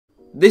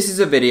This is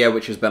a video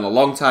which has been a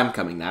long time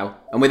coming now,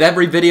 and with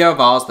every video of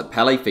ours that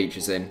Pele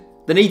features in,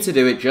 the need to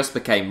do it just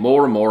became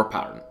more and more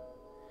apparent.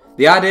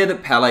 The idea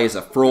that Pele is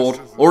a fraud,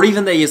 or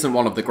even that he isn't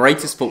one of the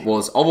greatest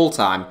footballers of all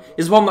time,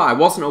 is one that I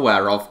wasn't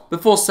aware of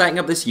before setting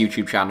up this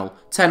YouTube channel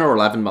 10 or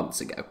 11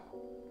 months ago.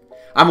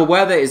 I'm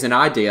aware that it is an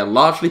idea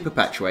largely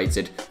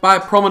perpetuated by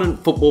a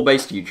prominent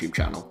football-based YouTube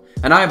channel,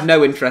 and I have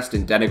no interest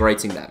in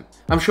denigrating them.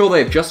 I'm sure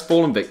they have just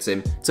fallen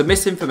victim to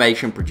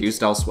misinformation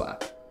produced elsewhere.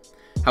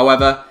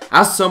 However,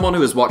 as someone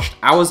who has watched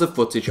hours of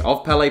footage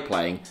of Pele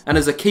playing and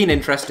has a keen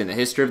interest in the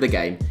history of the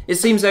game, it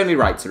seems only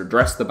right to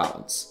address the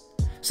balance.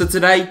 So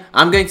today,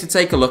 I'm going to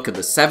take a look at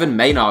the 7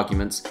 main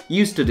arguments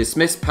used to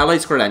dismiss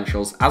Pele's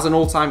credentials as an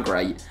all-time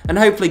great and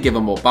hopefully give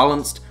a more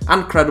balanced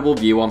and credible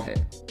view on him.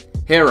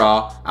 Here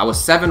are our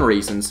 7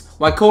 reasons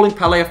why calling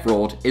Pele a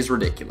fraud is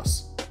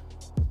ridiculous.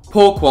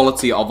 Poor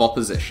quality of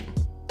opposition.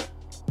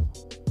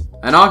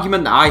 An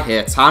argument that I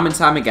hear time and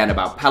time again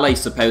about Pele's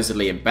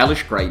supposedly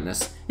embellished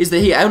greatness is that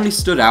he only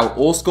stood out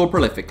or scored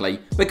prolifically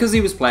because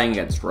he was playing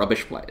against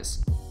rubbish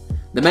players.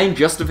 The main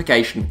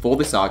justification for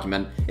this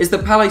argument is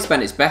that Pele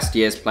spent his best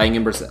years playing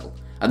in Brazil,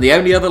 and the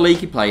only other league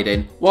he played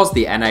in was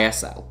the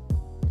NASL.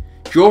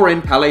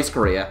 During Pele's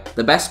career,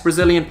 the best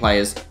Brazilian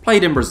players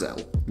played in Brazil,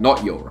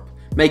 not Europe,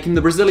 making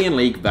the Brazilian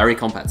league very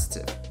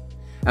competitive.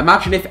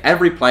 Imagine if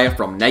every player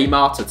from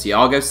Neymar to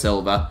Thiago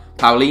Silva,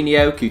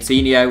 Paulinho,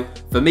 Coutinho,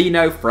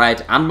 Firmino,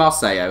 Fred and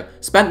Marcelo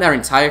spent their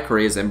entire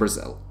careers in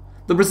Brazil.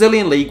 The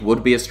Brazilian league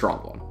would be a strong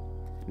one.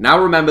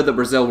 Now remember that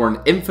Brazil were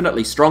an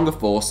infinitely stronger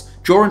force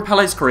during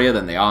Pele's career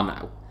than they are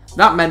now.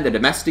 That meant the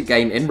domestic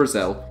game in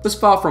Brazil was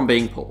far from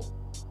being poor.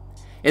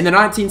 In the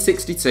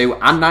 1962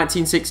 and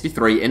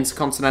 1963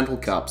 Intercontinental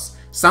Cups,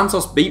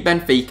 Santos beat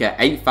Benfica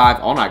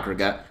 8-5 on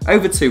aggregate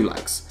over 2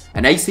 legs,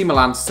 and AC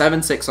Milan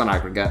 7-6 on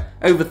aggregate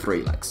over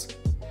 3 legs.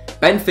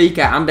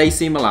 Benfica and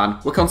AC Milan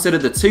were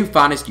considered the 2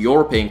 finest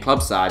European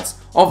club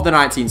sides of the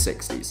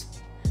 1960s.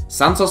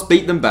 Santos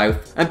beat them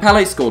both, and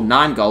Pele scored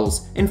 9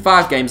 goals in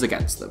 5 games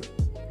against them.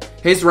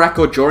 His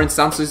record during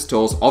Santos'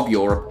 tours of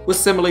Europe was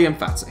similarly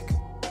emphatic.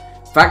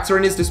 Factor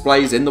in his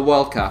displays in the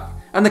World Cup,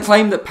 and the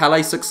claim that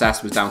Pele's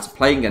success was down to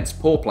playing against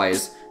poor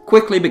players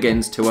quickly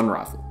begins to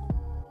unravel.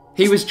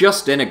 He was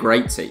just in a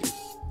great team.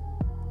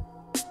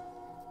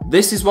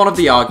 This is one of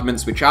the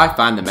arguments which I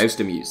find the most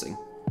amusing.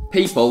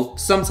 People,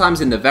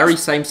 sometimes in the very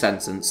same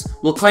sentence,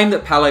 will claim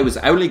that Pele was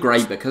only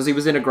great because he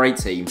was in a great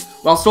team,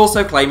 whilst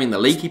also claiming the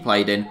league he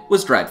played in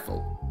was dreadful.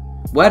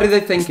 Where do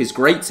they think his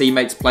great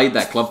teammates played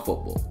their club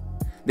football?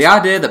 The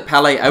idea that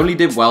Pele only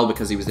did well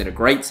because he was in a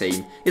great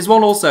team is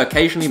one also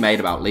occasionally made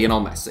about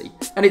Lionel Messi,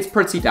 and it's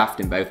pretty daft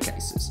in both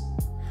cases.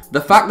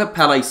 The fact that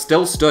Pele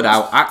still stood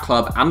out at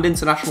club and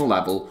international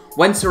level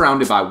when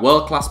surrounded by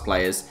world-class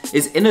players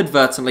is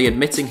inadvertently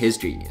admitting his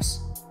genius.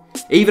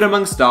 Even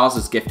among stars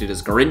as gifted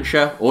as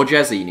Garrincha or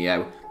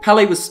Jairzinho,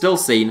 Pele was still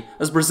seen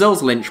as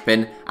Brazil's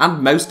linchpin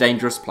and most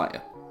dangerous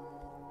player.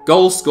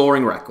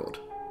 Goal-scoring record.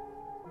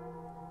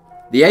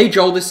 The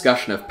age-old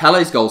discussion of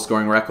Pele's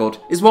goal-scoring record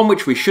is one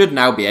which we should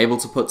now be able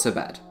to put to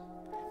bed.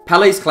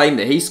 Pele's claim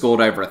that he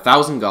scored over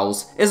 1,000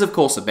 goals is of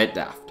course a bit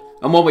daft,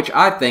 and one which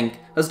I think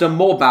has done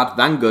more bad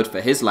than good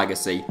for his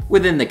legacy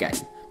within the game,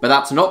 but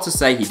that's not to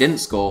say he didn't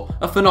score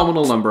a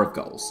phenomenal number of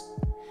goals.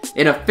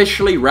 In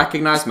officially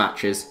recognised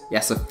matches,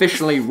 yes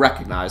officially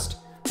recognised,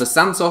 for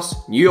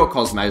Santos, New York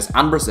Cosmos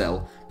and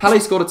Brazil, Pele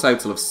scored a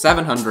total of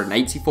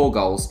 784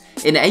 goals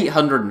in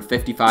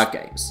 855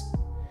 games.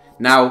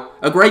 Now,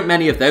 a great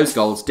many of those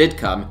goals did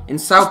come in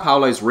Sao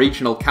Paulo's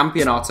regional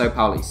Campeonato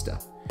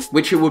Paulista,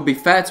 which it would be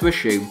fair to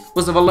assume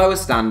was of a lower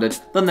standard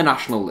than the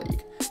National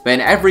League, but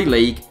in every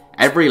league,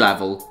 every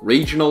level,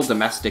 regional,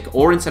 domestic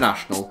or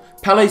international,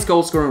 Pele's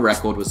goal-scoring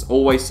record was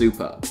always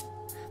superb.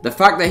 The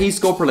fact that he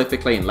scored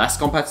prolifically in less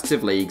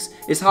competitive leagues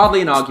is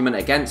hardly an argument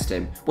against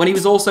him when he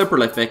was also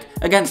prolific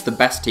against the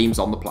best teams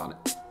on the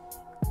planet.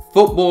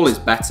 Football is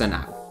better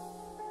now.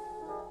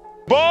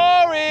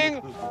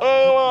 Boring!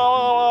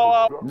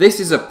 This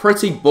is a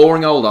pretty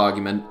boring old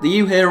argument that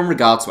you hear in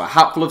regard to a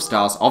hatful of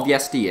stars of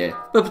yesteryear,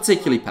 but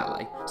particularly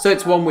Pele, so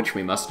it's one which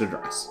we must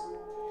address.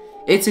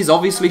 It is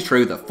obviously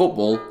true that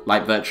football,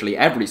 like virtually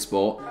every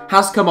sport,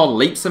 has come on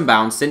leaps and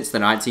bounds since the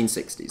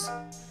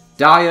 1960s.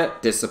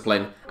 Diet,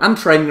 discipline, and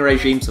training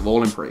regimes have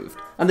all improved,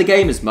 and the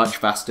game is much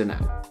faster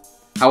now.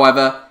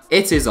 However,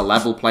 it is a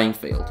level playing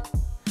field.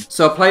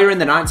 So a player in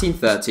the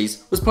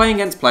 1930s was playing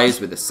against players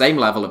with the same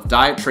level of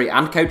dietary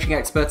and coaching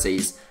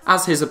expertise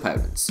as his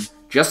opponents,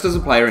 just as a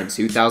player in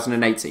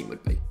 2018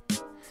 would be.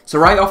 To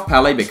write off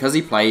Pele because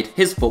he played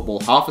his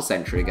football half a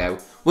century ago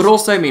would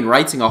also mean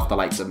writing off the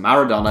likes of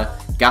Maradona,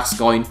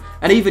 Gascoigne,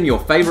 and even your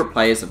favourite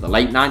players of the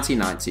late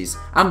 1990s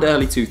and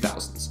early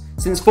 2000s,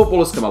 since football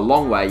has come a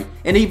long way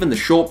in even the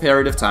short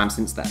period of time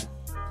since then.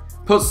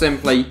 Put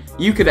simply,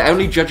 you could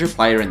only judge a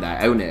player in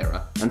their own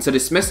era, and to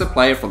dismiss a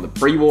player from the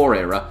pre-war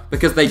era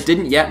because they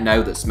didn't yet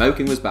know that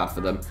smoking was bad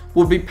for them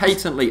would be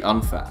patently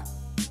unfair.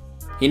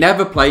 He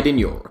never played in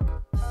Europe.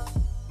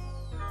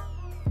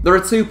 There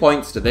are 2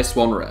 points to this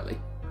one really.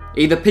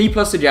 Either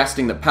people are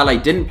suggesting that Pele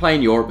didn't play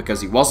in Europe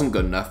because he wasn't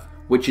good enough,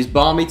 which is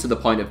balmy to the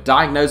point of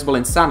diagnosable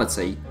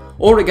insanity,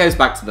 or it goes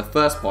back to the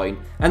first point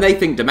and they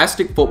think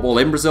domestic football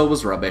in Brazil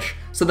was rubbish,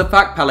 so the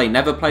fact Pele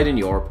never played in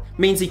Europe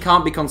means he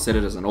can't be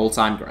considered as an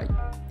all-time great.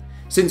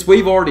 Since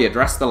we've already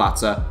addressed the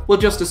latter, we'll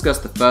just discuss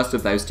the first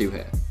of those two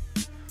here.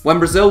 When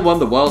Brazil won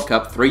the World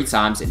Cup 3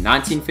 times in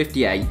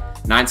 1958,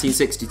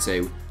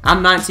 1962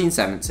 and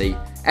 1970,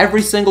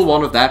 every single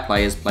one of their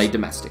players played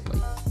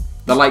domestically.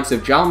 The likes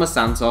of Djalma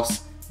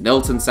Santos,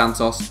 Nilton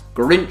Santos,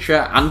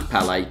 Garrincha and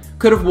Pele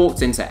could have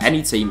walked into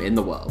any team in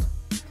the world.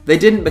 They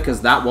didn't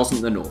because that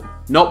wasn't the norm,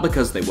 not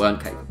because they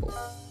weren't capable.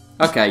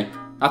 Okay,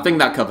 I think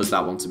that covers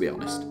that one to be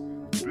honest.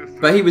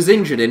 But he was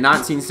injured in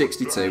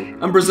 1962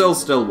 and Brazil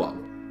still won.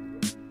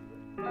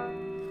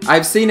 I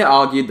have seen it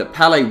argued that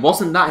Pele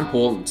wasn't that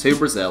important to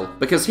Brazil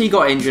because he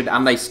got injured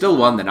and they still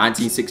won the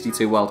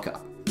 1962 World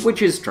Cup,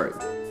 which is true.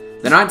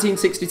 The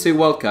 1962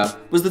 World Cup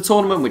was the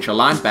tournament which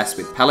aligned best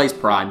with Pele's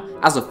prime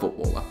as a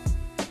footballer.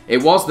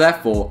 It was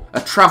therefore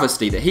a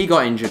travesty that he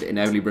got injured in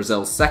only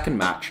Brazil's second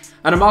match,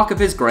 and a mark of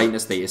his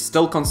greatness that he is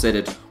still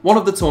considered one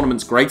of the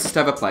tournament's greatest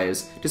ever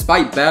players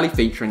despite barely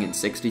featuring in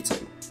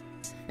 62.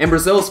 In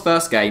Brazil's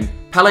first game,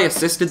 Pele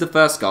assisted the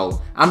first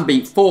goal and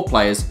beat 4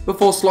 players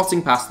before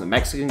slotting past the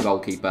Mexican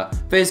goalkeeper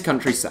for his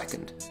country's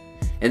second.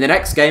 In the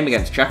next game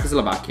against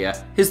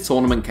Czechoslovakia, his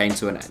tournament came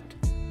to an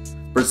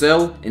end.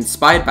 Brazil,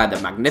 inspired by the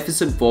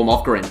magnificent form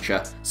of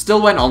Garrincha,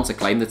 still went on to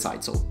claim the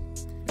title.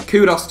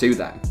 Kudos to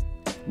them.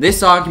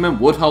 This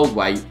argument would hold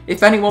weight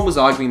if anyone was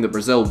arguing that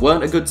Brazil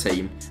weren't a good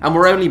team and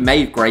were only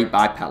made great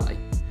by Pele.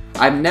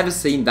 I've never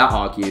seen that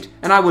argued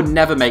and I would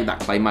never make that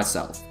claim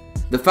myself.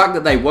 The fact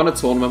that they won a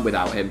tournament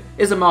without him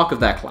is a mark of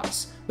their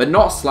class, but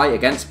not a slight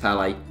against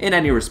Pele in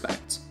any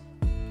respect.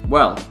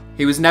 Well,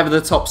 he was never the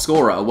top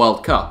scorer at a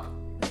World Cup.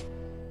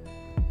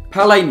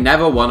 Pele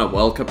never won a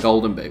World Cup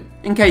Golden Boot,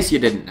 in case you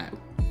didn't know.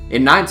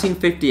 In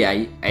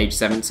 1958, age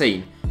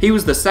 17, he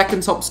was the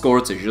second top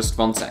scorer to Just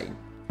Fontaine.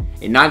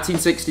 In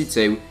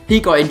 1962,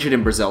 he got injured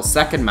in Brazil's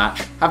second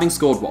match, having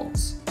scored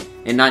once.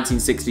 In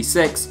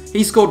 1966,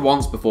 he scored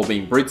once before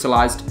being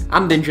brutalised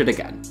and injured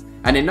again.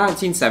 And in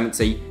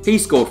 1970, he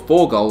scored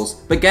 4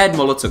 goals, but Gerd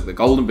Muller took the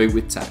Golden Boot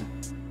with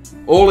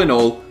 10. All in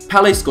all,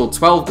 Pele scored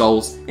 12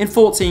 goals in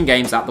 14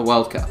 games at the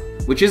World Cup,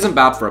 which isn't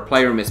bad for a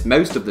player who missed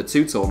most of the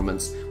 2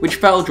 tournaments, which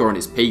fell during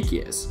his peak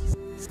years.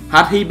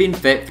 Had he been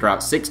fit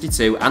throughout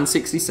 62 and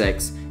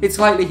 66, it's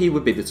likely he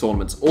would be the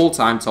tournament's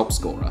all-time top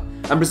scorer,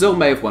 and Brazil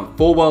may have won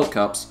 4 World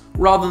Cups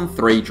rather than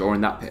 3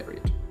 during that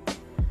period.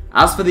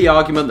 As for the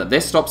argument that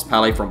this stops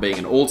Pele from being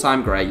an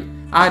all-time great,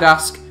 I'd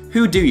ask,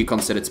 who do you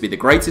consider to be the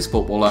greatest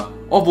footballer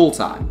of all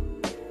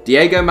time?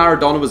 Diego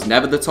Maradona was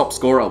never the top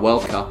scorer at a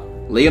World Cup,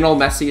 Lionel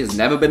Messi has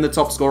never been the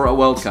top scorer at a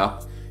World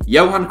Cup,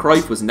 Johan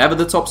Cruyff was never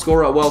the top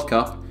scorer at a World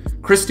Cup,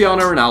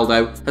 Cristiano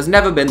Ronaldo has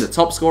never been the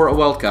top scorer at a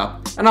World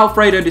Cup, and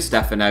Alfredo Di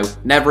Stefano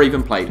never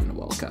even played in a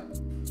World Cup.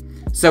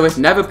 So if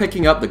never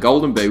picking up the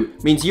Golden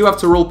Boot means you have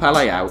to rule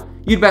Pele out,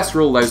 you'd best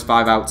rule those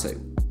 5 out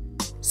too.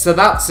 So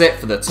that's it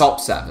for the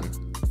top 7.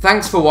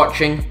 Thanks for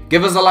watching,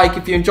 give us a like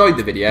if you enjoyed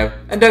the video,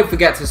 and don't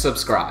forget to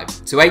subscribe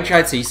to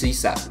HITC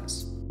Sevens.